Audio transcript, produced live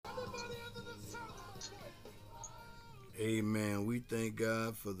Amen. We thank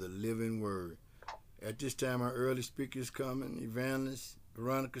God for the living word. At this time, our early speaker is coming. Evangelist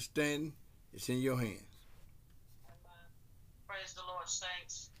Veronica Stanton, it's in your hands. Praise the Lord,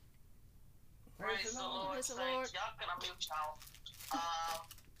 saints. Praise the Lord, saints. Y'all can unmute y'all.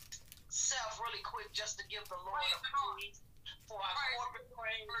 Self really quick just to give the Lord a praise for our corporate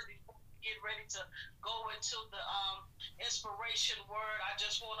praise before we get ready to go into the inspiration word. I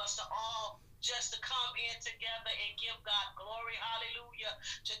just want us to all just to come in together and give God glory, hallelujah,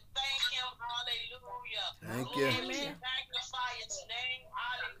 to thank him, hallelujah. Thank you. Amen. To magnify his name,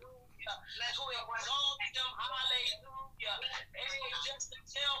 hallelujah. To exalt him, hallelujah. And just to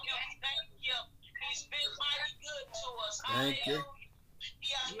tell him thank you. He's been mighty good to us, hallelujah.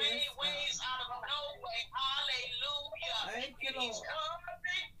 He has made ways out of no way, hallelujah. Thank you, He's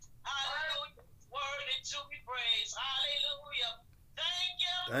worthy, hallelujah, worthy to be praised, hallelujah. Thank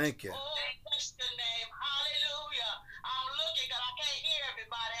you. Thank you. Oh, bless the name. Hallelujah. I'm looking because I can't hear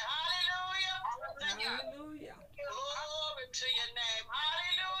everybody. Hallelujah. Hallelujah. Glory to your name.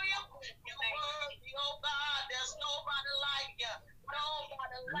 Hallelujah. You're worthy, oh God. There's nobody like you.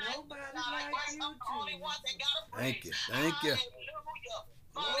 Nobody like you. I'm the only one that got a praise. Thank you. Thank you. Hallelujah.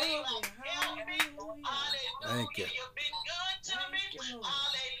 Hallelujah. Hallelujah. Thank you. You've been good to me.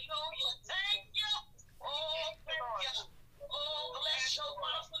 Hallelujah. Thank you. Oh, thank you. Oh, bless your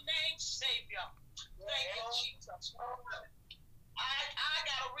wonderful name, Savior. Thank you, Jesus. I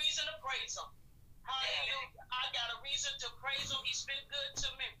got a reason to praise him. Hallelujah. I got a reason to praise him. He's been good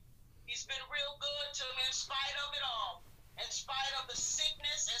to me. He's been real good to me in spite of it all. In spite of the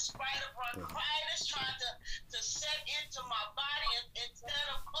sickness, in spite of bronchitis trying to set into my body instead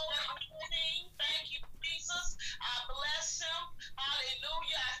of COVID-19. Thank you, Jesus. I bless him.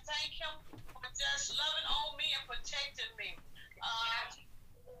 Hallelujah. I thank him for just loving on me and protecting me.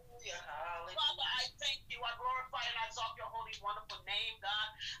 Father, I thank you. I glorify and I exalt your holy, wonderful name, God.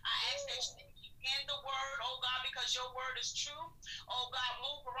 I ask that you keep in the word, oh God, because your word is true. Oh God,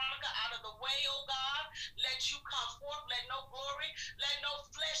 move Veronica out of the way, oh God. Let you come forth. Let no glory, let no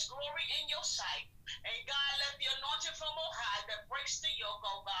flesh glory in your sight. And God, let the anointing from on high that breaks the yoke,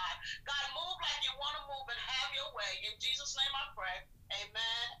 oh God. God, move like you want to move and have your way. In Jesus' name I pray.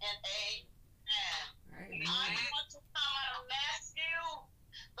 Amen and amen. I'm going to come out of Matthew,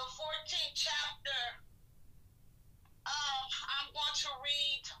 the 14th chapter. I'm going to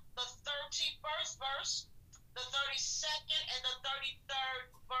read the 31st verse, the 32nd, and the 33rd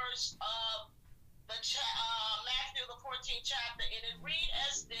verse of the Matthew, the 14th chapter, and it reads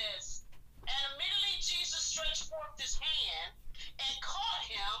as this. And immediately Jesus stretched forth his hand and caught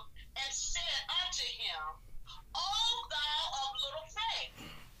him and said unto him, O thou of little faith,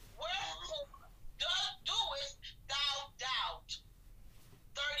 wherefore doest thou doubt?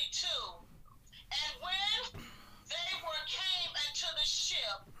 32. And when they came into the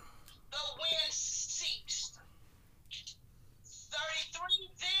ship, the wind ceased.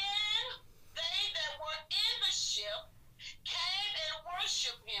 33. Then they that were in the ship came and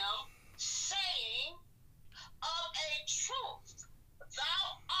worshipped him, saying, Of a truth, thou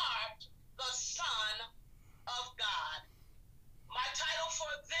art the Son of God. My title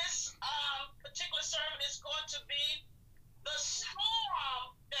for this particular sermon is going to be The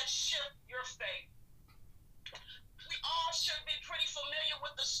Storm That Shook Your Faith. We all should be pretty familiar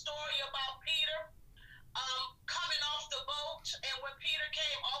with the story about Peter coming off the boat. And when Peter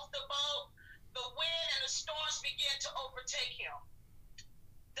came off the boat, the wind and the storms began to overtake him.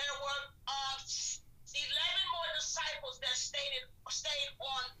 There were 11 more disciples that stayed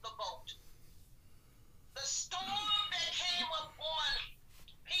on the boat. The storm that came upon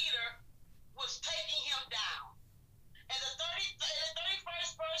Peter was taking him down. And the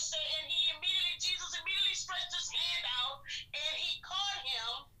 31st verse said, and Jesus immediately stretched his hand out, and he caught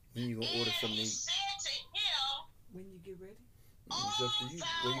him, and he said to him, when you get ready, it's up to you.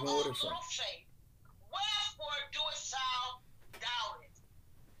 Where you gonna order from? Faith, wherefore doest thou doubt it?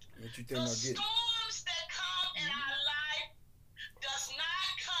 What you think I'll get? The storms that come in our life does not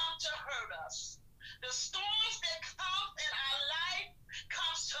come to hurt us. The storms that come in our life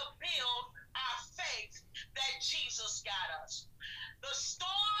comes to build our faith that Jesus got us. The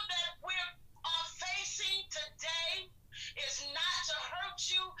storm that we're facing today is not to hurt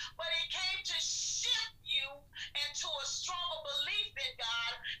you, but it came to shift you into a stronger belief in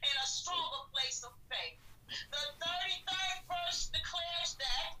God and a stronger place of faith. The 33rd verse declares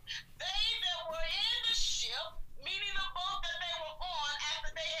that they that were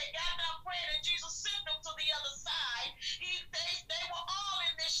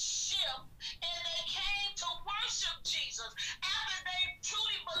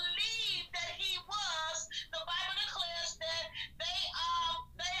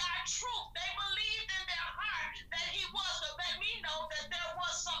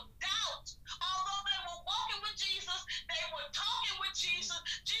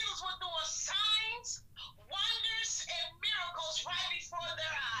Jesus was doing signs, wonders, and miracles right before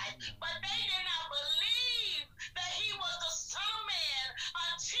their eyes. But they did not believe that he was the Son of Man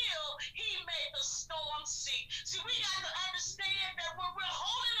until he made the storm cease. See, we got to understand that when we're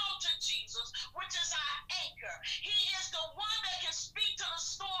holding on to Jesus, which is our anchor, he is the one that can speak to the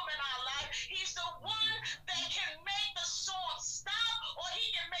storm in our life. He's the one that can make the storm stop, or he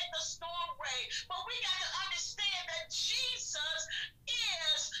can make the storm rage. But we got to understand that Jesus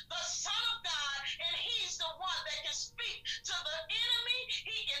is the Son of God, and he's the one that can speak to the enemy.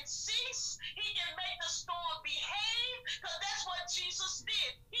 He can cease. He can make the storm behave, because that's what Jesus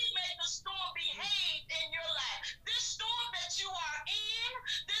did. He made the storm behave in your life. This storm that you are in,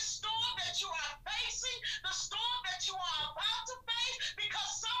 this storm that you are facing, the storm that you are about to face, because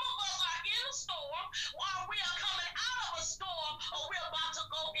some of us are in a storm, while we are coming out of a storm, or we're about to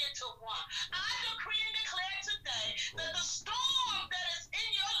go into one. I decree and declare today that the storm that is in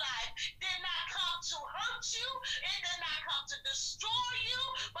your life did not come to hurt you, it did not come to destroy you,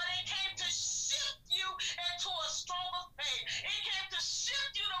 but it came to shift you into a stronger faith. It came to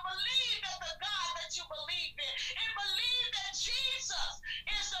shift you to believe that the God that you believe in, and believe that Jesus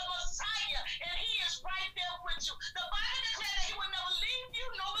is the Messiah, and he is right there with you. The Bible declares that he will never leave you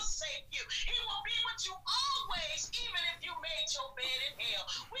nor forsake you. He will be with you always, even if you made your bed in hell.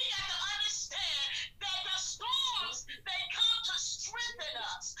 We got to understand that the storms, they come to strengthen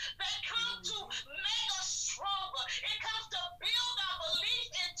us. They come to make us stronger. It comes to build our belief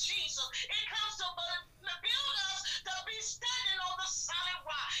in Jesus. It comes to build us to be standing on the solid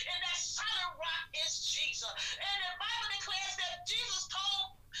rock. And that solid rock is Jesus. And the Bible declares that Jesus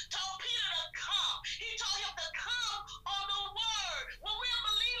told Peter to come. He told him to come on the word. When we're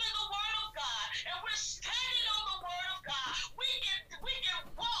believing the word of God, and we're standing on the word of God, we can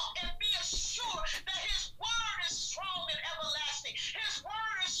walk and be assured that his word is strong and everlasting. His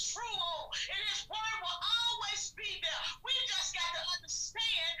word is true, and his word will always be there. We just got to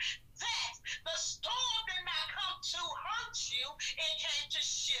understand that the storm did not come to hurt you, it came to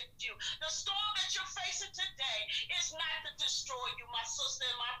shift you. The storm that you're facing today is not to destroy you, my sister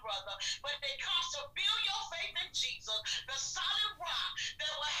and my brother, but it comes to build your faith in Jesus, the solid rock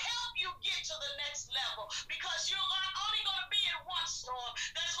that will help you get to the next level, because you're not only going to be in one storm,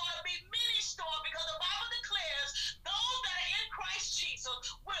 there's going to be many storms, because the Bible declares those that are in Christ Jesus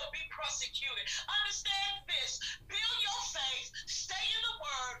will be persecuted. Understand this, build your faith, stay in the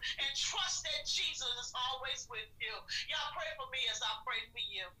word, and trust that Jesus is always with you. Y'all pray for me as I pray for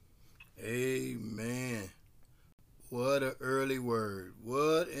you. Amen. What an early word.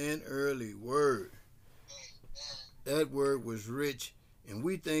 What an early word. That word was rich, and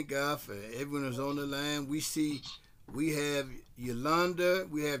we thank God for everyone who's on the line. We have Yolanda,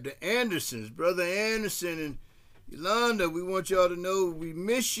 we have the Andersons, Brother Anderson and Yolanda. We want y'all to know we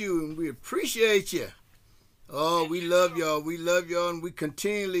miss you and we appreciate you. Oh, we love y'all. We love y'all, and we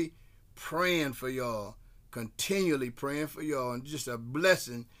continually praying for y'all. Continually praying for y'all, and just a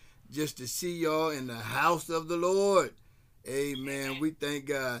blessing just to see y'all in the house of the Lord. Amen. We thank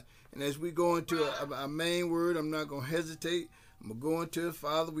God. And as we go into our main word, I'm not going to hesitate. I'm going to go into it.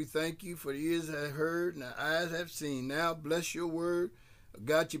 Father, we thank you for the ears that have heard and the eyes have seen. Now, bless your word.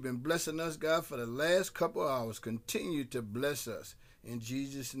 God, you've been blessing us, God, for the last couple hours. Continue to bless us. In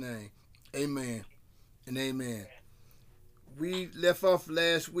Jesus' name, amen and amen. We left off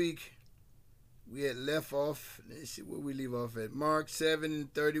last week. We had left off, let's see where we leave off at. Mark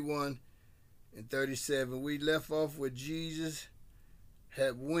 7:31 and 37. We left off where Jesus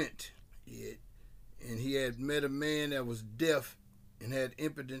had went. And he had met a man that was deaf and had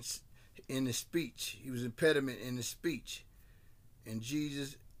impotence in his speech. He was impediment in his speech. And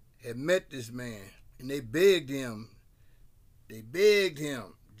Jesus had met this man. And they begged him.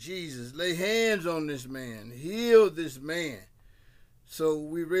 Jesus, lay hands on this man. Heal this man. So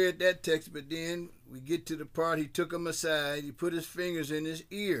we read that text, but then we get to the part he took him aside. He put his fingers in his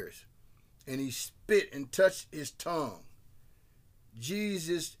ears. And he spit and touched his tongue.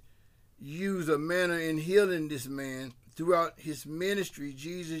 Jesus used a manner in healing this man. Throughout his ministry,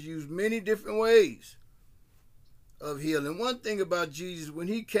 Jesus used many different ways of healing. One thing about Jesus, when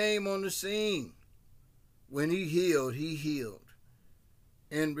he came on the scene, when he healed, he healed.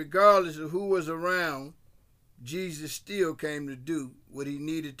 And regardless of who was around, Jesus still came to do what he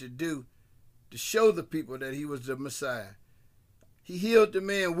needed to do to show the people that he was the Messiah. He healed the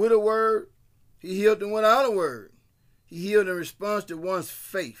man with a word. He healed him without a word. He healed in response to one's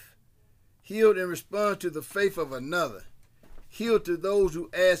faith. Healed in response to the faith of another. Healed to those who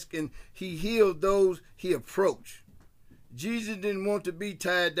asked, and he healed those he approached. Jesus didn't want to be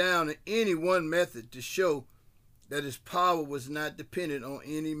tied down in any one method to show that his power was not dependent on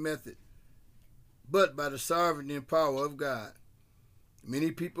any method, but by the sovereignty and power of God.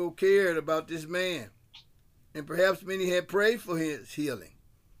 Many people cared about this man, and perhaps many had prayed for his healing,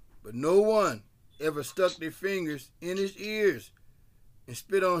 but no one ever stuck their fingers in his ears and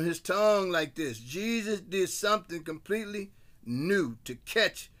spit on his tongue like this. Jesus did something completely new to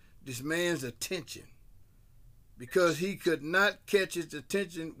catch this man's attention, because he could not catch his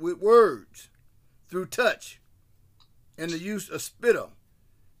attention with words, through touch and the use of spittle.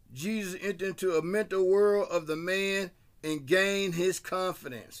 Jesus entered into a mental world of the man and gained his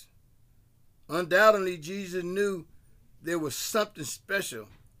confidence. Undoubtedly, Jesus knew there was something special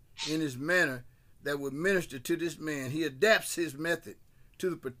in his manner that would minister to this man. He adapts his method to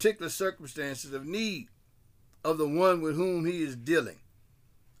the particular circumstances of need of the one with whom he is dealing.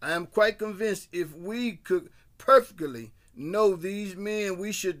 I am quite convinced if we could perfectly know these men,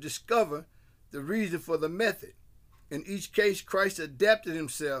 we should discover the reason for the method. In each case, Christ adapted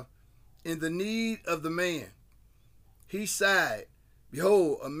himself in the need of the man. He sighed,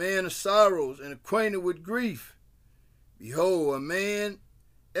 "Behold, a man of sorrows and acquainted with grief. Behold, a man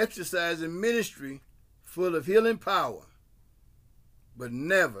exercising ministry full of healing power." But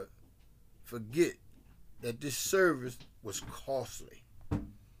never forget that this service was costly.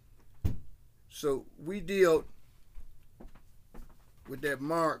 So we deal with that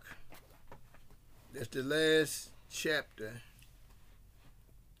Mark. That's the last chapter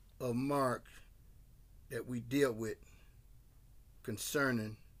of Mark that we dealt with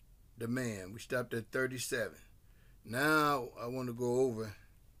concerning the man. We stopped at 37. Now I want to go over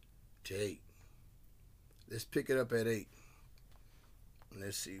to 8. Let's pick it up at 8.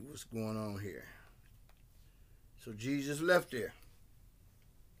 Let's see what's going on here. So Jesus left there.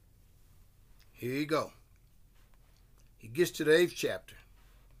 Here you go. He gets to the 8th chapter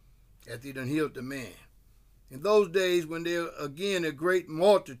after he done healed the man. In those days, when there again a great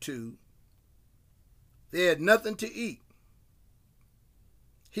multitude, they had nothing to eat.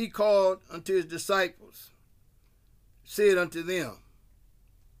 He called unto his disciples, said unto them,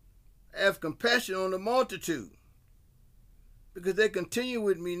 "Have compassion on the multitude, because they continue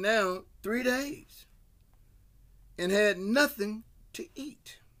with me now 3 days, and had nothing to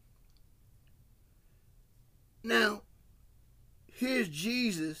eat." Now, here's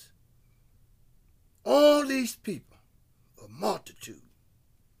Jesus. All these people, a multitude,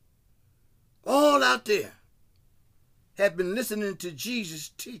 all out there, have been listening to Jesus'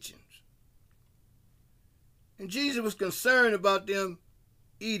 teachings. And Jesus was concerned about them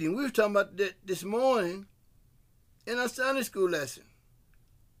eating. We were talking about that this morning in our Sunday school lesson,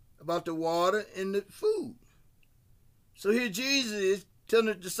 about the water and the food. So here Jesus is telling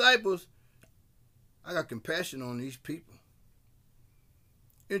the disciples, I got compassion on these people.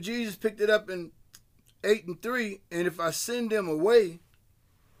 And Jesus picked it up in 8 and 3, and if I send them away,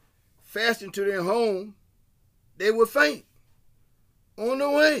 fasting to their home, they will faint on the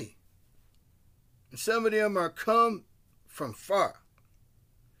way. And some of them are come from far.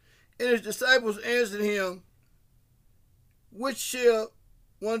 And his disciples answered him, "Which shall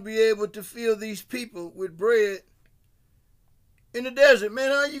one be able to fill these people with bread in the desert?" Man,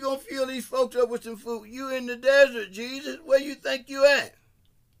 how you going to fill these folks up with some food? You in the desert, Jesus. Where you think you at?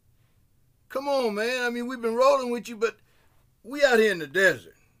 Come on, man. I mean, we've been rolling with you, but we out here in the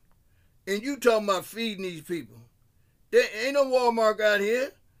desert. And you talking about feeding these people. There ain't no Walmart out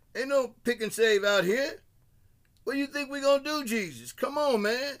here. Ain't no pick and save out here. What do you think we going to do, Jesus? Come on,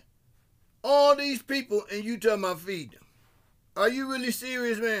 man. All these people and you talking about feed them. Are you really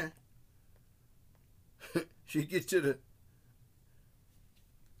serious, man? She gets to the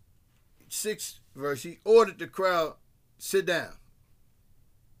 6th verse. He ordered the crowd, sit down.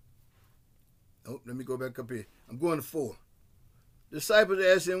 Oh, let me go back up here. I'm going to 4. The disciples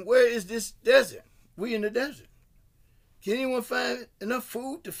asked him, "Where is this desert? We in the desert. Can anyone find enough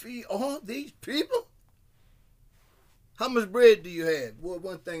food to feed all these people? How much bread do you have?" Well,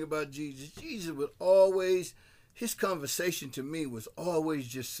 one thing about Jesus would always, his conversation to me was always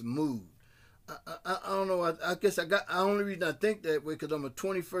just smooth. I don't know. I guess the only reason I think that way because I'm a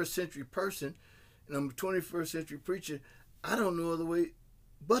 21st century person and I'm a 21st century preacher. I don't know other way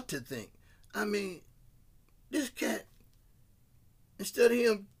but to think. I mean, this cat, instead of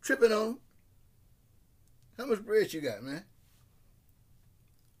him tripping on, "How much bread you got, man?"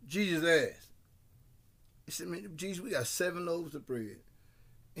 Jesus asked. He said, "Man, Jesus, we got 7 loaves of bread.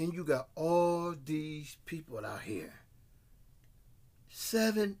 And you got all these people out here.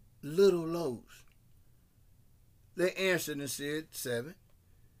 7 little loaves." They answered and said, 7.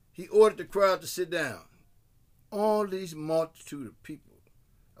 He ordered the crowd to sit down. All these multitude of people,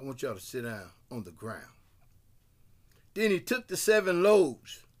 I want y'all to sit down on the ground. Then he took the 7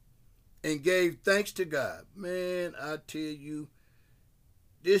 loaves and gave thanks to God. Man, I tell you,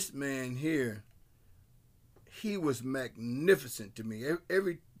 this man here, he was magnificent to me.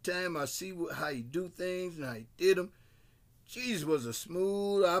 Every time I see how he do things and how he did them, Jesus was a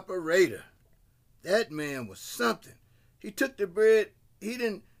smooth operator. That man was something. He took the bread. He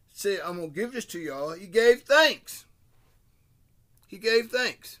didn't say, I'm going to give this to y'all. He gave thanks. He gave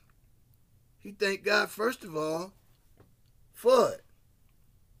thanks. He thanked God, first of all, for it.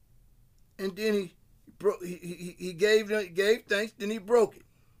 And then he gave thanks, then he broke it.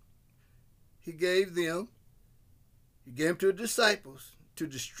 He gave them to the disciples to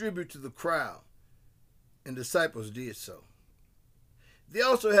distribute to the crowd. And disciples did so. They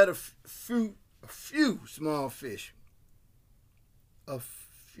also had a few small fish. A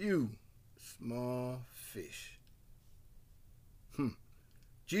few small fish.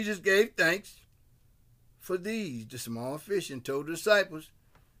 Jesus gave thanks for the small fish, and told the disciples,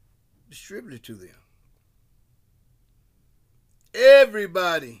 distribute it to them.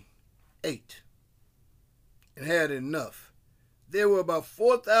 Everybody ate and had enough. There were about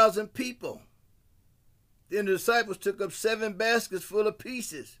 4,000 people. Then the disciples took up 7 baskets full of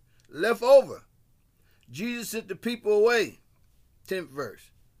pieces left over. Jesus sent the people away. 10th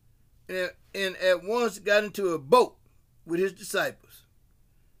verse. And at once got into a boat with his disciples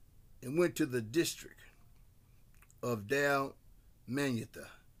and went to the district of Dalmanutha.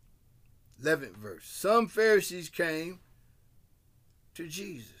 11th verse. Some Pharisees came to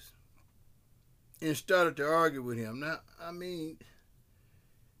Jesus and started to argue with him. Now, I mean,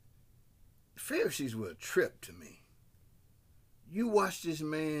 the Pharisees were a trip to me. You watch this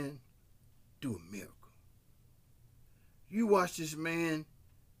man do a miracle. You watch this man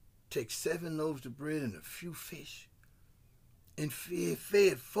take 7 loaves of bread and a few fish and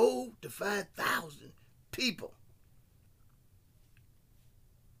fed 4,000 to 5,000 people.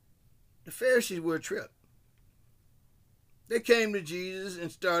 The Pharisees were a trip. They came to Jesus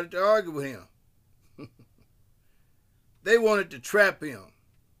and started to argue with him. They wanted to trap him.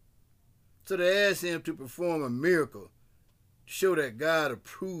 So they asked him to perform a miracle to show that God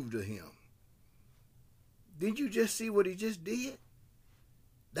approved of him. Didn't you just see what he just did?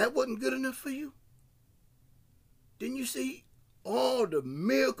 That wasn't good enough for you? Didn't you see all the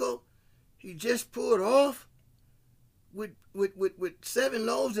miracle he just pulled off with 7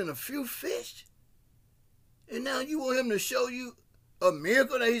 loaves and a few fish? And now you want him to show you a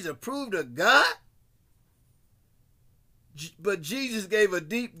miracle that he's approved of God? But Jesus gave a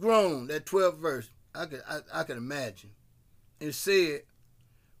deep groan, that 12th verse. I could imagine. And said,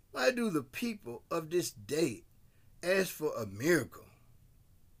 why do the people of this day ask for a miracle?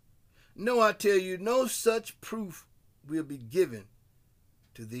 No, I tell you, no such proof will be given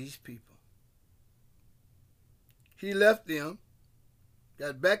to these people. He left them,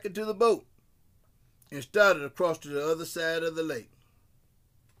 got back into the boat, and started across to the other side of the lake.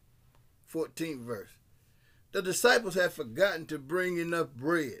 14th verse. The disciples had forgotten to bring enough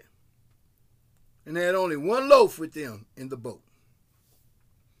bread and had only 1 loaf with them in the boat.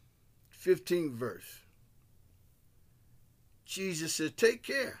 15th verse. Jesus said, take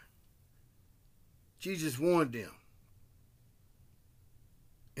care. Jesus warned them.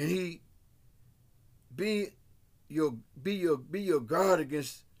 And he be your guard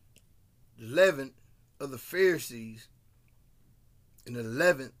against the leaven of the Pharisees and the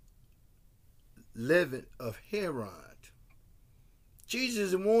leaven of Herod.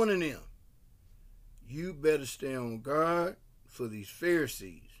 Jesus is warning them. You better stay on guard for these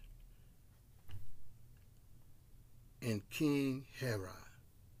Pharisees and King Herod.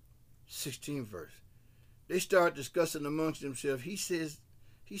 16th verse. They start discussing amongst themselves. He says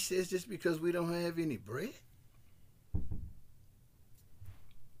this because we don't have any bread.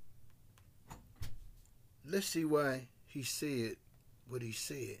 Let's see why he said what he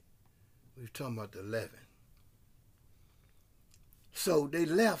said. We're talking about the leaven. So they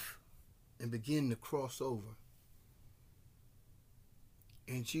left and began to cross over.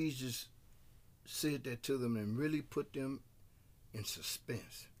 And Jesus said that to them and really put them in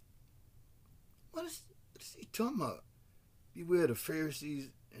suspense. What is he talking about? Beware the Pharisees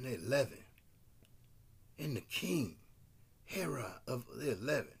and their leaven, and the king, Herod, of their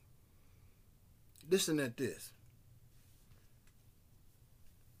leaven. Listen at this.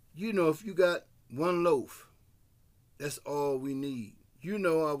 You know, if you got 1 loaf, that's all we need. You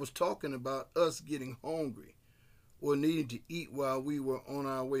know, I was talking about us getting hungry or needing to eat while we were on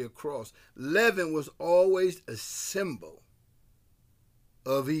our way across. Leaven was always a symbol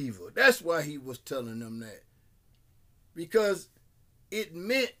of evil. That's why he was telling them that. Because it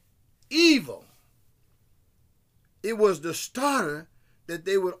meant evil. It was the starter that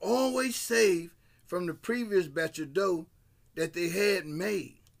they would always save from the previous batch of dough that they had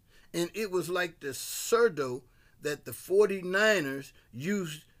made. And it was like the surdo that the 49ers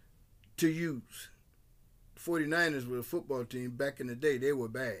used to use. The 49ers were a football team back in the day. They were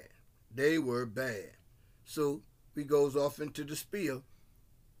bad. They were bad. So he goes off into the spiel.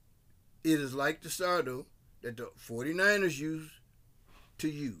 It is like the sardo that the 49ers used to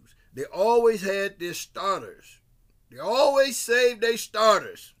use. They always had their starters. They always saved their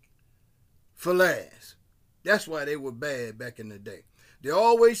starters for last. That's why they were bad back in the day. They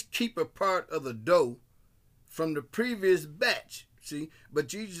always keep a part of the dough from the previous batch. See, but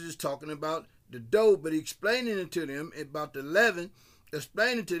Jesus is talking about the dough, but he's explaining it to them about the leaven,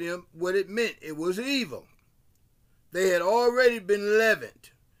 explaining to them what it meant. It was evil. They had already been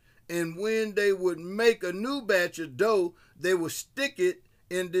leavened. And when they would make a new batch of dough, they would stick it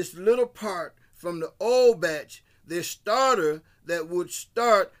in this little part from the old batch, their starter that would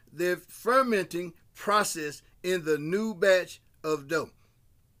start their fermenting process in the new batch of dough.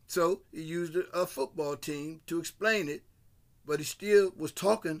 So he used a football team to explain it, but he still was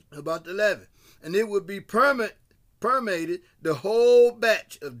talking about the leaven. And it would be permeated the whole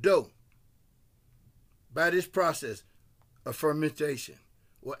batch of dough by this process of fermentation.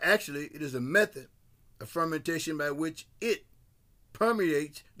 Well, actually, it is a method of fermentation by which it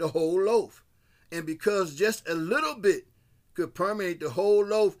permeates the whole loaf. And because just a little bit could permeate the whole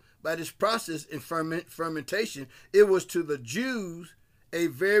loaf by this process in fermentation, it was to the Jews a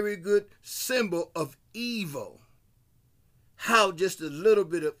very good symbol of evil. How just a little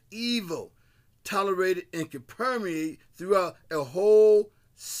bit of evil tolerated and could permeate throughout a whole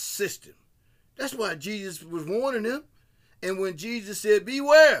system. That's why Jesus was warning them. And when Jesus said,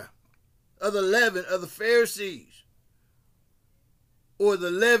 beware of the leaven of the Pharisees or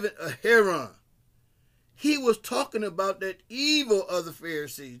the leaven of Herod, he was talking about that evil of the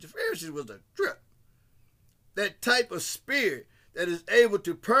Pharisees. The Pharisees was a trip. That type of spirit that is able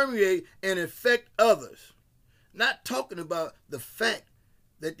to permeate and affect others. Not talking about the fact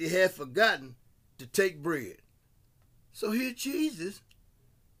that they had forgotten to take bread. So here Jesus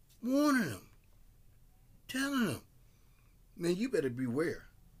warning them, telling them, man, you better beware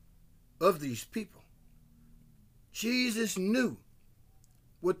of these people. Jesus knew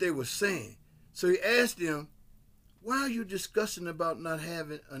what they were saying. So he asked them, why are you discussing about not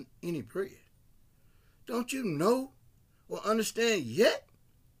having any bread? Don't you know or understand yet?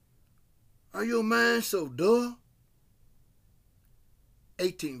 Are your minds so dull?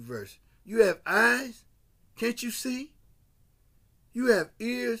 18th verse. You have eyes, can't you see? You have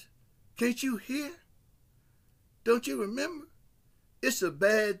ears, can't you hear? Don't you remember? It's a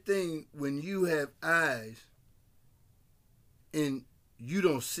bad thing when you have eyes and you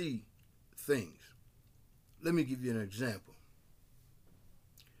don't see things. Let me give you an example.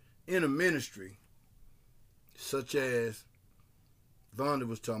 In a ministry, such as Vonda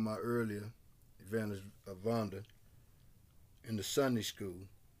was talking about earlier, Evangelist Vonda, in the Sunday school,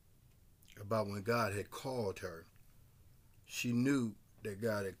 about when God had called her, she knew that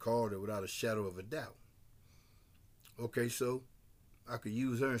God had called her without a shadow of a doubt. Okay, so I could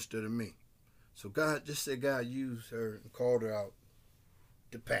use her instead of me. So God just said God used her and called her out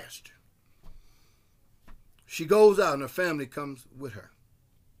to pastor. She goes out and her family comes with her.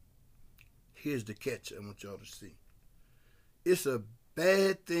 Here's the catch I want y'all to see. It's a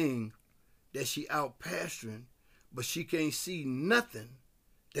bad thing that she out pastoring, but she can't see nothing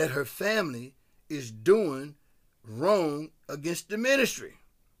that her family is doing wrong against the ministry.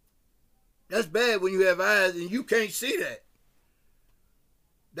 That's bad when you have eyes and you can't see that.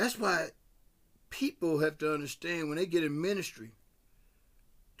 That's why people have to understand when they get in ministry,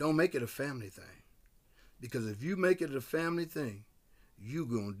 don't make it a family thing. Because if you make it a family thing, you're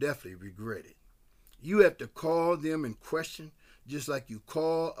going to definitely regret it. You have to call them in question just like you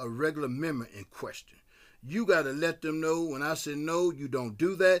call a regular member in question. You got to let them know when I say no, you don't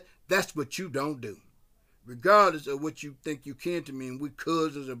do that. That's what you don't do. Regardless of what you think you can to me, and we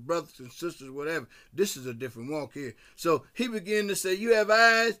cousins and brothers and sisters, whatever. This is a different walk here. So he began to say, you have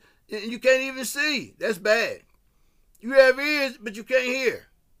eyes and you can't even see. That's bad. You have ears, but you can't hear.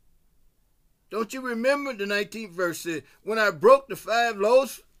 Don't you remember the 19th verse said, when I broke the 5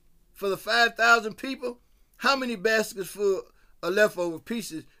 loaves for the 5,000 people, how many baskets full of leftover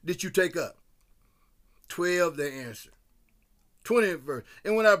pieces did you take up? 12, they answered. 20th verse.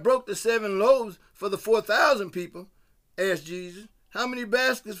 And when I broke the 7 loaves for the 4,000 people, asked Jesus, how many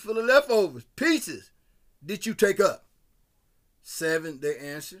baskets full of leftovers, pieces, did you take up? 7, they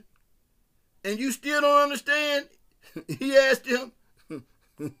answered. And you still don't understand? He asked them.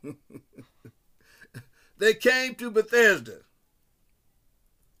 They came to Bethesda,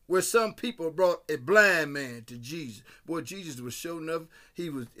 where some people brought a blind man to Jesus. Boy, Jesus was showing up. He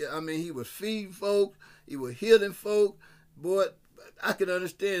was feeding folk. He was healing folk. Boy, I can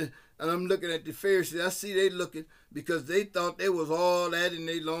understand. And I'm looking at the Pharisees. I see they looking because they thought they was all that in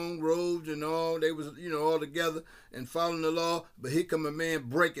their long robes and all. They was, all together and following the law. But here come a man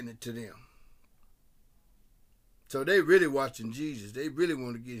breaking it to them. So they really watching Jesus. They really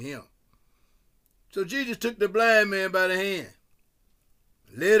want to get him. So Jesus took the blind man by the hand,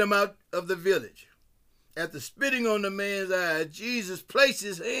 led him out of the village. After spitting on the man's eye, Jesus placed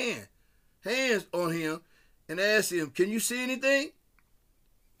his hands on him and asked him, "Can you see anything?"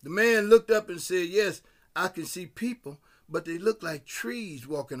 The man looked up and said, "Yes, I can see people, but they look like trees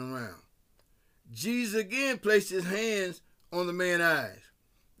walking around." Jesus again placed his hands on the man's eyes.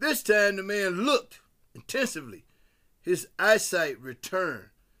 This time the man looked intensively. His eyesight returned,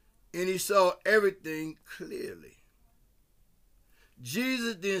 and he saw everything clearly.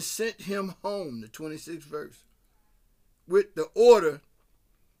 Jesus then sent him home, the 26th verse, with the order,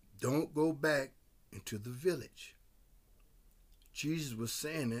 don't go back into the village. Jesus was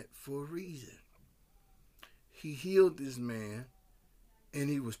saying that for a reason. He healed this man, and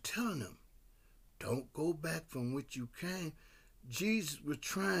he was telling him, don't go back from which you came. Jesus was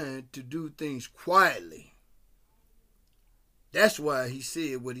trying to do things quietly. That's why he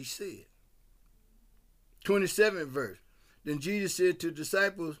said what he said. 27th verse. Then Jesus said to the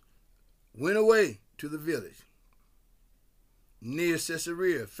disciples, went away to the village near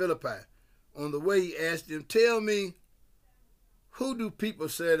Caesarea Philippi. On the way he asked them, tell me, who do people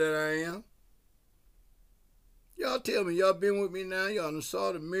say that I am? Y'all tell me, y'all been with me now, y'all done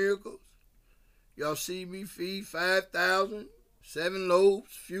saw the miracles. Y'all see me feed 5,000, 7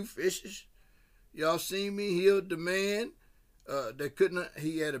 loaves, few fishes. Y'all seen me heal the man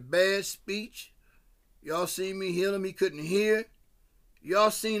he had a bad speech. Y'all seen me heal him, he couldn't hear.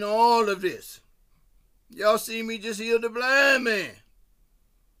 Y'all seen all of this. Y'all seen me just heal the blind man.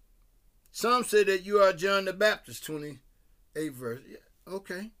 Some say that you are John the Baptist, 28th verse. Yeah,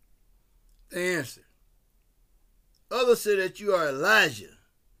 okay. They answered. Others say that you are Elijah.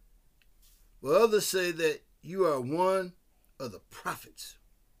 Well, others say that you are one of the prophets.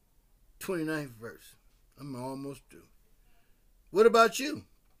 29th verse. I'm almost through. What about you?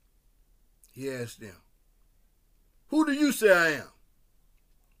 He asked them. Who do you say I am?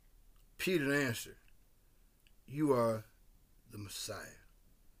 Peter answered, you are the Messiah,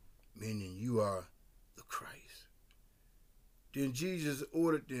 meaning you are the Christ. Then Jesus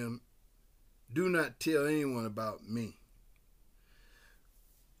ordered them, do not tell anyone about me.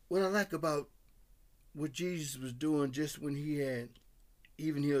 What I like about what Jesus was doing just when he had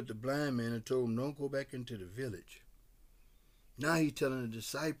even healed the blind man and told him, don't go back into the village. Now he's telling the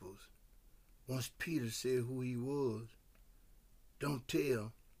disciples, once Peter said who he was, don't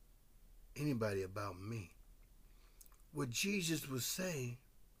tell anybody about me. What Jesus was saying,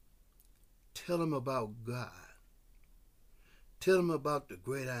 tell them about God. Tell them about the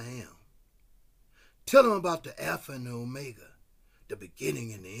great I am. Tell them about the Alpha and the Omega, the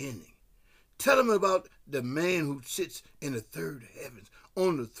beginning and the ending. Tell them about the man who sits in the third heavens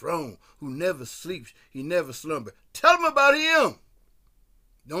on the throne, who never sleeps, he never slumbers. Tell them about him.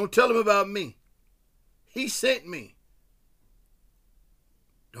 Don't tell them about me. He sent me.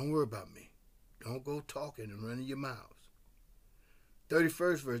 Don't worry about me. Don't go talking and running your mouths.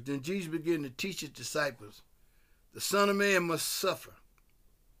 31st verse. Then Jesus began to teach his disciples, the Son of Man must suffer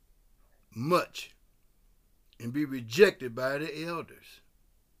much and be rejected by the elders,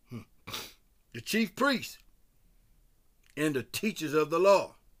 the chief priests, and the teachers of the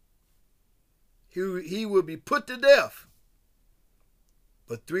law. He will be put to death,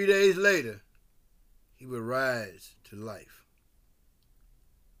 but 3 days later, he will rise to life.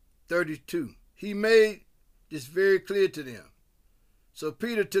 32. He made this very clear to them. So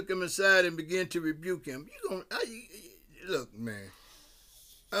Peter took him aside and began to rebuke him. Look, man,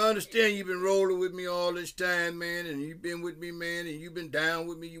 I understand you've been rolling with me all this time, man, and you've been with me, man, and you've been down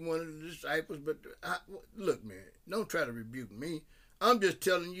with me. You one of the disciples, but look, man, don't try to rebuke me. I'm just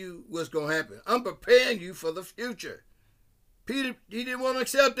telling you what's going to happen. I'm preparing you for the future. Peter, he didn't want to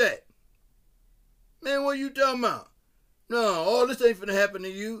accept that. Man, what are you talking about? No, all this ain't finna happen to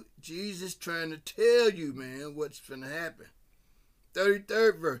you. Jesus trying to tell you, man, what's finna happen.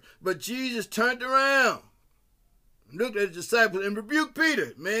 33rd verse. But Jesus turned around, looked at his disciples, and rebuked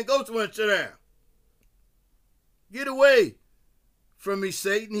Peter. Man, go somewhere and sit down. Get away from me,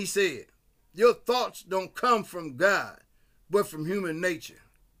 Satan, he said. Your thoughts don't come from God, but from human nature.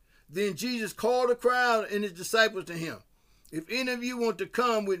 Then Jesus called the crowd and his disciples to him. If any of you want to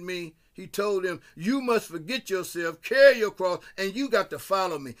come with me, he told them, you must forget yourself, carry your cross, and you got to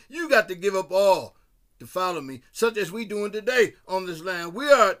follow me. You got to give up all to follow me, such as we doing today on this land.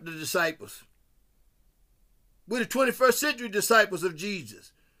 We are the disciples. We're the 21st century disciples of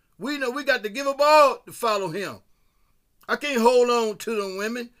Jesus. We know we got to give up all to follow him. I can't hold on to the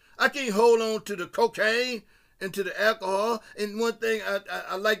women. I can't hold on to the cocaine and to the alcohol. And one thing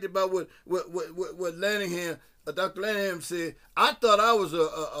I liked about what Lanahan, Dr. Lanahan said, I thought I was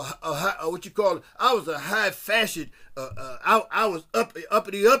I was a high fashion, I was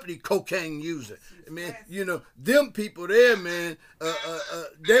uppity cocaine user. Man, you know, them people there, man,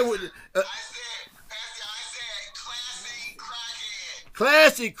 they would.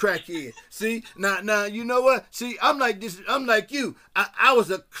 Classy crackhead. See, now, you know what? See, I'm like this. I'm like you. I was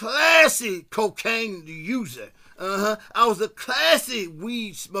a classy cocaine user. I was a classy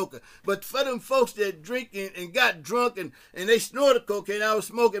weed smoker. But for them folks that drink and got drunk and they snorted cocaine, I was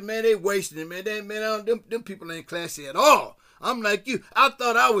smoking, man, they wasting it, man. Them people ain't classy at all. I'm like you. I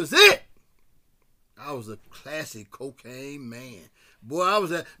thought I was it. I was a classy cocaine man. Boy, I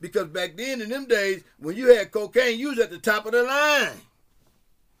was because back then in them days, when you had cocaine, you was at the top of the line.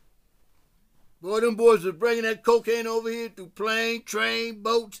 Boy, them boys was bringing that cocaine over here through plane, train,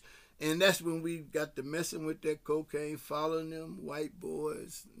 boats, and that's when we got to messing with that cocaine, following them white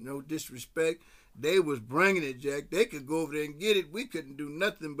boys. No disrespect. They was bringing it, Jack. They could go over there and get it. We couldn't do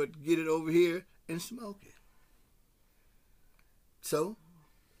nothing but get it over here and smoke it. So,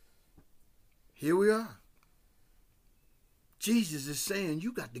 here we are. Jesus is saying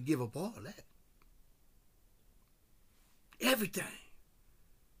you got to give up all that. Everything.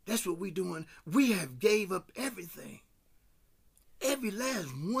 That's what we're doing. We have gave up everything. Every last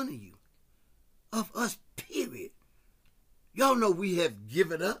one of you. Of us, period. Y'all know we have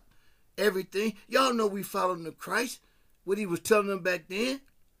given up everything. Y'all know we following the Christ. What he was telling them back then.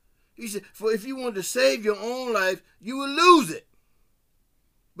 He said, for if you want to save your own life, you will lose it.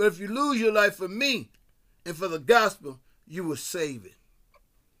 But if you lose your life for me and for the gospel, you will save it.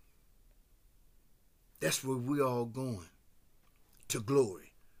 That's where we all going. To glory.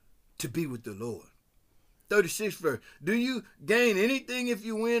 To be with the Lord. 36th verse. Do you gain anything if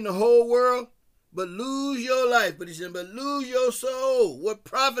you win the whole world, but lose your life? But he said, but lose your soul. What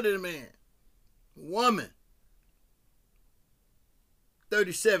profited a man? Woman.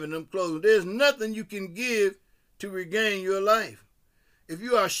 37, I'm closing. There's nothing you can give to regain your life. If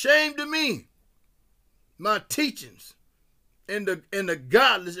you are ashamed of me, my teachings, and the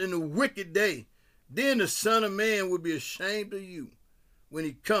godless and the wicked day, then the Son of Man will be ashamed of you when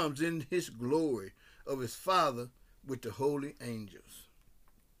he comes in his glory of his Father with the holy angels.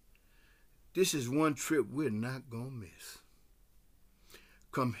 This is one trip we're not going to miss.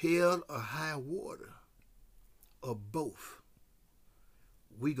 Come hell or high water, or both,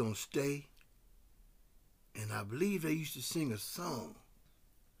 we going to stay. And I believe they used to sing a song.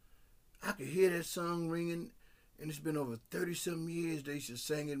 I could hear that song ringing, and it's been over 30-something years they used to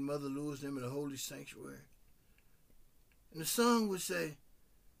sing it, Mother Lewis, them in the Holy Sanctuary. And the song would say,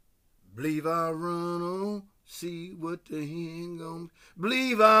 believe I'll run on, see what the end gonna be.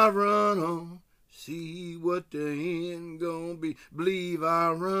 Believe I'll run on, see what the end gonna be. Believe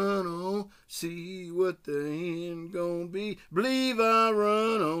I'll run on, see what the end gonna be. Believe I'll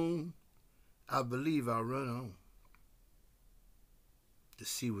run on. I believe I'll run on to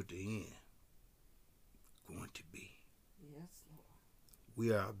see what the end going to be. Yes, Lord.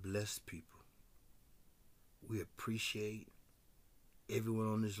 We are a blessed people. We appreciate everyone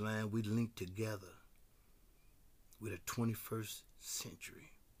on this land. We link together with the 21st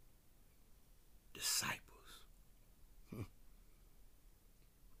century disciples.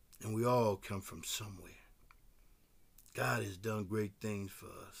 And we all come from somewhere. God has done great things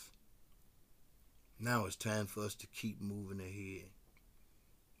for us. Now it's time for us to keep moving ahead.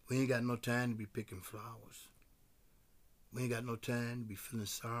 We ain't got no time to be picking flowers. We ain't got no time to be feeling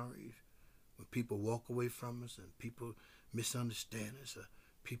sorry when people walk away from us and people misunderstand us or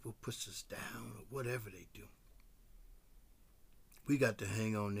people push us down or whatever they do. We got to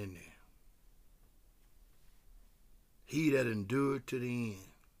hang on in there. He that endured to the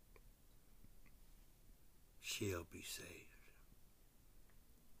end shall be saved.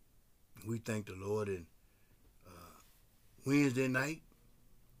 We thank the Lord. And Wednesday night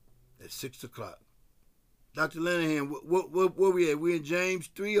at 6 o'clock. Dr. Lanahan, where we at? We in James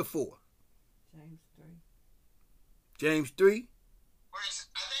 3 or 4? James 3. James 3? I think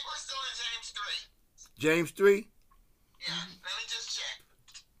we're still in James 3. James 3? Yeah, let me just check.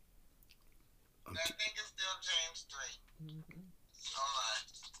 I think it's still James 3. Mm-hmm. All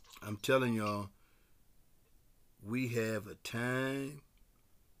right. I'm telling y'all, we have a time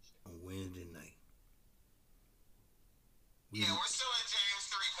on Wednesday night. Yeah, we're still in James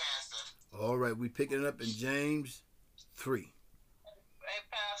 3, Pastor. All right, we picking it up in James 3. Hey,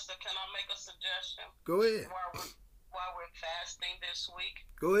 Pastor, can I make a suggestion? Go ahead. While we're fasting this week,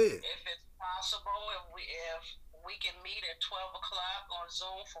 Go ahead. if it's possible, if we can meet at 12 o'clock on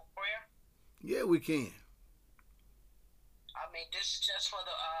Zoom for prayer. Yeah, we can. I mean, this is just for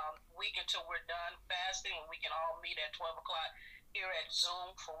the week until we're done fasting, and we can all meet at 12 o'clock here at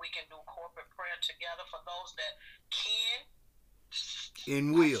Zoom, for we can do corporate prayer together for those that can.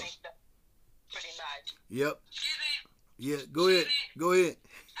 And will. I think that's pretty nice. Yep. Jimmy, Yeah, go ahead. Go ahead.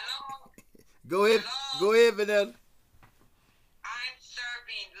 hello. Go ahead. Hello? Go ahead, Vanessa. I'm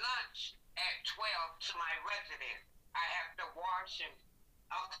serving lunch at 12 to my resident. I have to wash and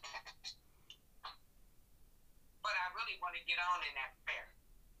okay. But I really want to get on in that fair.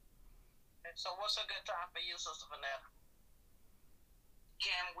 And so what's a good time for you, Sister Vanessa?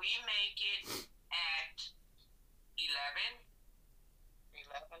 Can we make it at 11?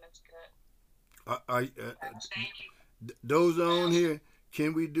 11 is good. Thank you. Those on here,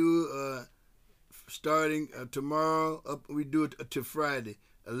 can we do starting tomorrow? We do it to Friday,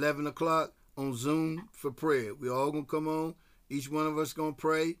 11 o'clock on Zoom for prayer. We all gonna come on. Each one of us gonna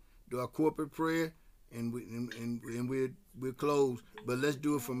pray, do our corporate prayer, and we'll close. But let's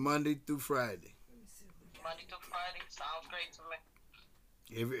do it from Monday through Friday. Monday through Friday sounds great to me.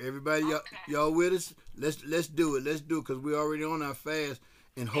 Everybody, y'all with us? Let's do it. Let's do it, because we're already on our fast.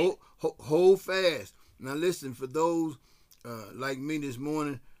 And hold fast. Now listen, for those like me this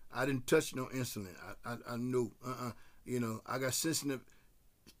morning, I didn't touch no insulin. I knew, I got sensitive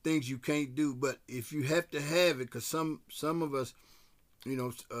things you can't do. But if you have to have it, because some of us,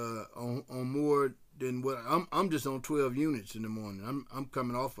 on more than what I'm just on 12 units in the morning. I'm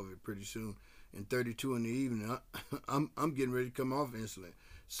coming off of it pretty soon, and 32 in the evening. I'm getting ready to come off insulin.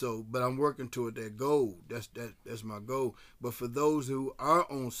 So, but I'm working toward that goal. That's my goal. But for those who are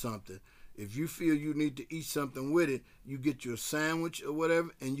on something, if you feel you need to eat something with it, you get your sandwich or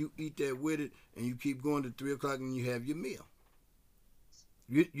whatever, and you eat that with it, and you keep going to 3 o'clock, and you have your meal.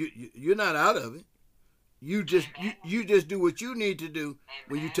 You're not out of it. You just do what you need to do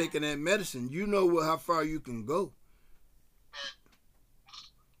when you're taking that medicine. You know how far you can go.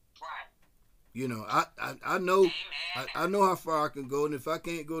 I know I know how far I can go, and if I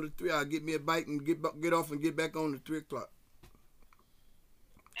can't go to 3, I'll get me a bite and get off and get back on at 3 o'clock.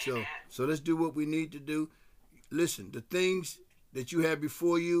 So let's do what we need to do. Listen, the things that you have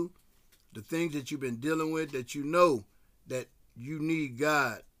before you, the things that you've been dealing with, that you know that you need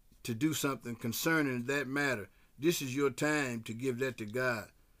God to do something concerning that matter. This is your time to give that to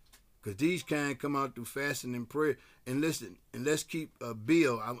God, because these kind come out through fasting and prayer. And listen, and let's keep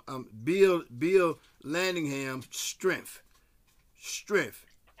Bill Landingham strength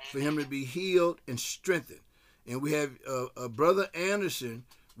for him to be healed and strengthened. And we have Brother Anderson.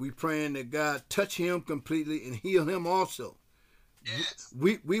 We praying that God touch him completely and heal him also. Yes.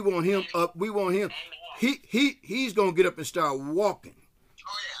 We want him up. We want him. He's gonna get up and start walking.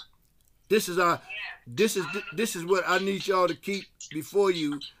 Oh yeah. This is what I need y'all to keep before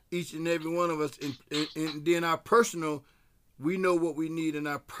you, each and every one of us, and then our personal, we know what we need in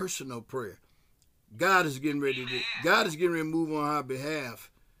our personal prayer. God is getting ready to move on our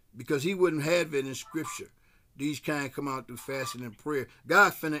behalf, because he wouldn't have it in Scripture. These kind come out through fasting and prayer.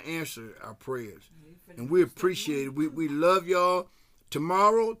 God finna answer our prayers, and we appreciate it. We love y'all.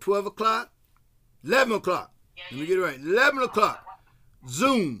 Tomorrow, 12 o'clock, 11 o'clock. Let me get it right. 11 o'clock,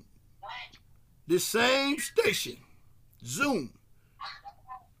 Zoom. This same station, Zoom.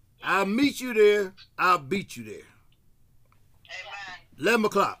 I'll meet you there. I'll beat you there. Amen. 11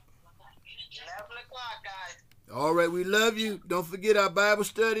 o'clock. 11 o'clock, guys. All right, we love you. Don't forget our Bible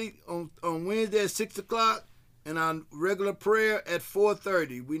study on Wednesday at 6 o'clock, and our regular prayer at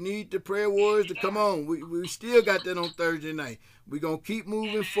 4:30. We need the prayer warriors to come on. We still got that on Thursday night. We're going to keep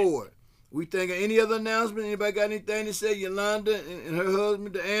moving forward. We think of any other announcement? Anybody got anything to say? Yolanda and her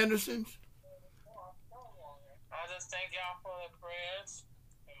husband, the Andersons? I just thank y'all for the prayers.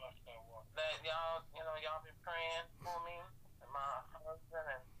 That y'all been praying for me and my husband,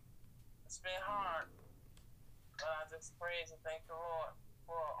 and it's been hard. But I just praise and thank the Lord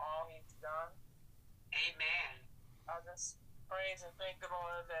for all he's done. Amen. I just praise and thank the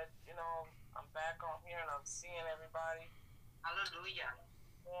Lord that, I'm back on here and I'm seeing everybody. Hallelujah.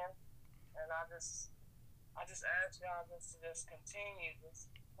 And I just ask y'all just to continue just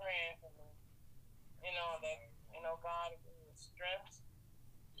praying for me. That God will give me strength.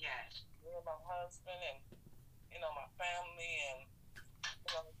 Yes. Me and my husband and my family, and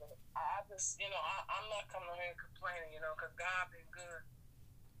I just, I'm not coming on here complaining, because God been good.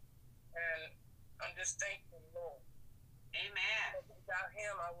 And I'm just thankful, Lord. Amen. Without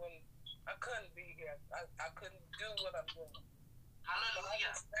him, I couldn't be here. I couldn't do what I'm doing.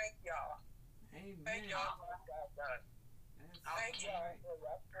 Hallelujah. So thank y'all. Amen. Thank y'all for what God done. Thank y'all for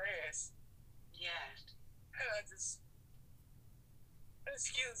your prayers. Yes. And I just,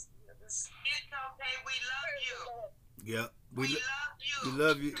 excuse me. It's okay. We love you. Yeah, We love you. we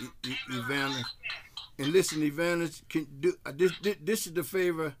love you, Evangelist. And listen, Evangelist, can do this is the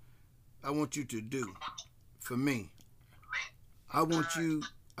favor I want you to do for me. I want you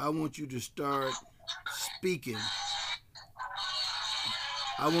to start speaking.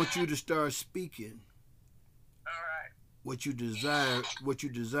 I want you to start speaking All right. what you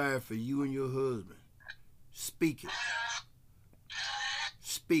desire for you and your husband. Speak it.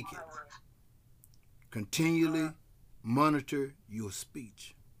 Speak it. Continually monitor your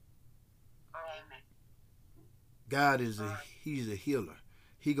speech. Amen. God he's a healer.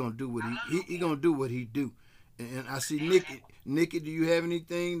 He gonna do what he gonna do what he do. And I see Nikki. Nikki, do you have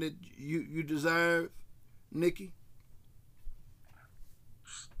anything that you desire, Nikki?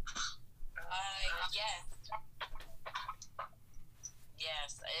 Yes.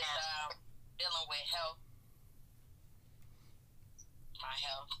 Yes. It's dealing with health. My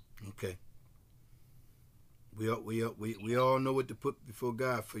health. Okay. We all know what to put before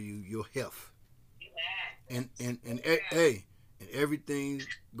God for you, your health. Amen. And hey, and everything's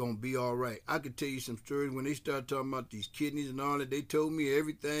gonna be all right. I could tell you some stories when they started talking about these kidneys and all that. They told me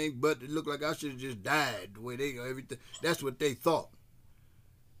everything, but it looked like I should have just died the way they everything. That's what they thought.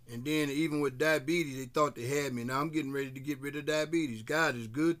 And then even with diabetes, they thought they had me. Now I'm getting ready to get rid of diabetes. God is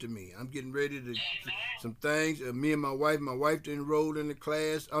good to me. I'm getting ready to some things. Me and my wife enrolled in the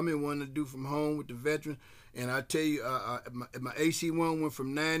class. I'm in one to do from home with the veterans. And I tell you, my AC1 went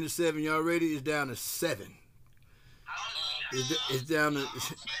from 9 to 7. Y'all ready? It's down to 7. It's down to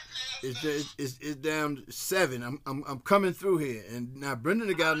it's down to 7. I'm coming through here, and now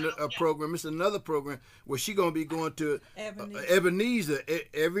Brenda got a program. It's another program where she gonna be going to Ebenezer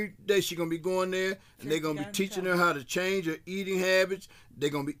every day. She gonna be going there, and they're gonna be teaching her how to change her eating habits. They're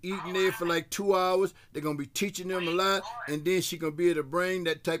gonna be eating there for like 2 hours. They're gonna be teaching them a lot, and then she gonna be able to bring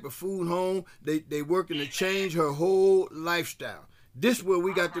that type of food home. They working to change her whole lifestyle. This where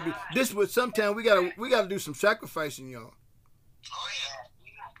we got to be. This where sometimes we gotta do some sacrificing, y'all. Oh, yeah.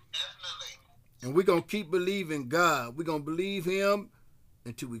 Definitely. And we're going to keep believing God. We're going to believe him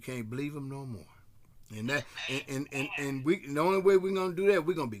until we can't believe him no more. And that and we the only way we're going to do that,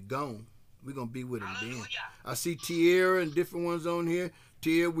 we're going to be gone. We're going to be with him then. I see Tierra and different ones on here.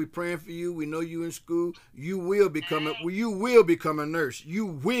 Tierra, we praying for you. We know you in school. You will become a nurse. You will become a nurse. You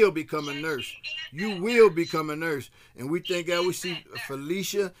will become a nurse. And we thank God. We see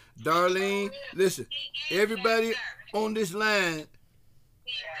Felicia, Darlene. Listen, everybody on this line,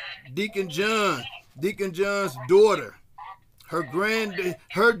 Deacon John's daughter, her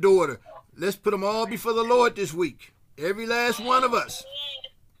daughter. Let's put them all before the Lord this week. Every last one of us.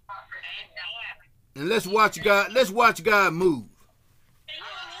 And let's watch God move.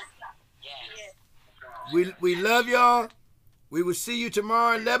 We love y'all. We will see you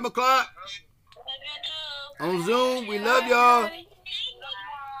tomorrow at 11 o'clock on Zoom. We love y'all.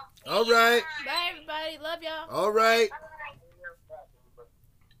 All right. Bye, everybody. Love y'all. All right.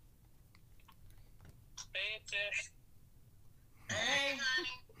 Hey, sis. Hey,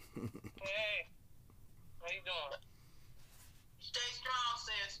 honey.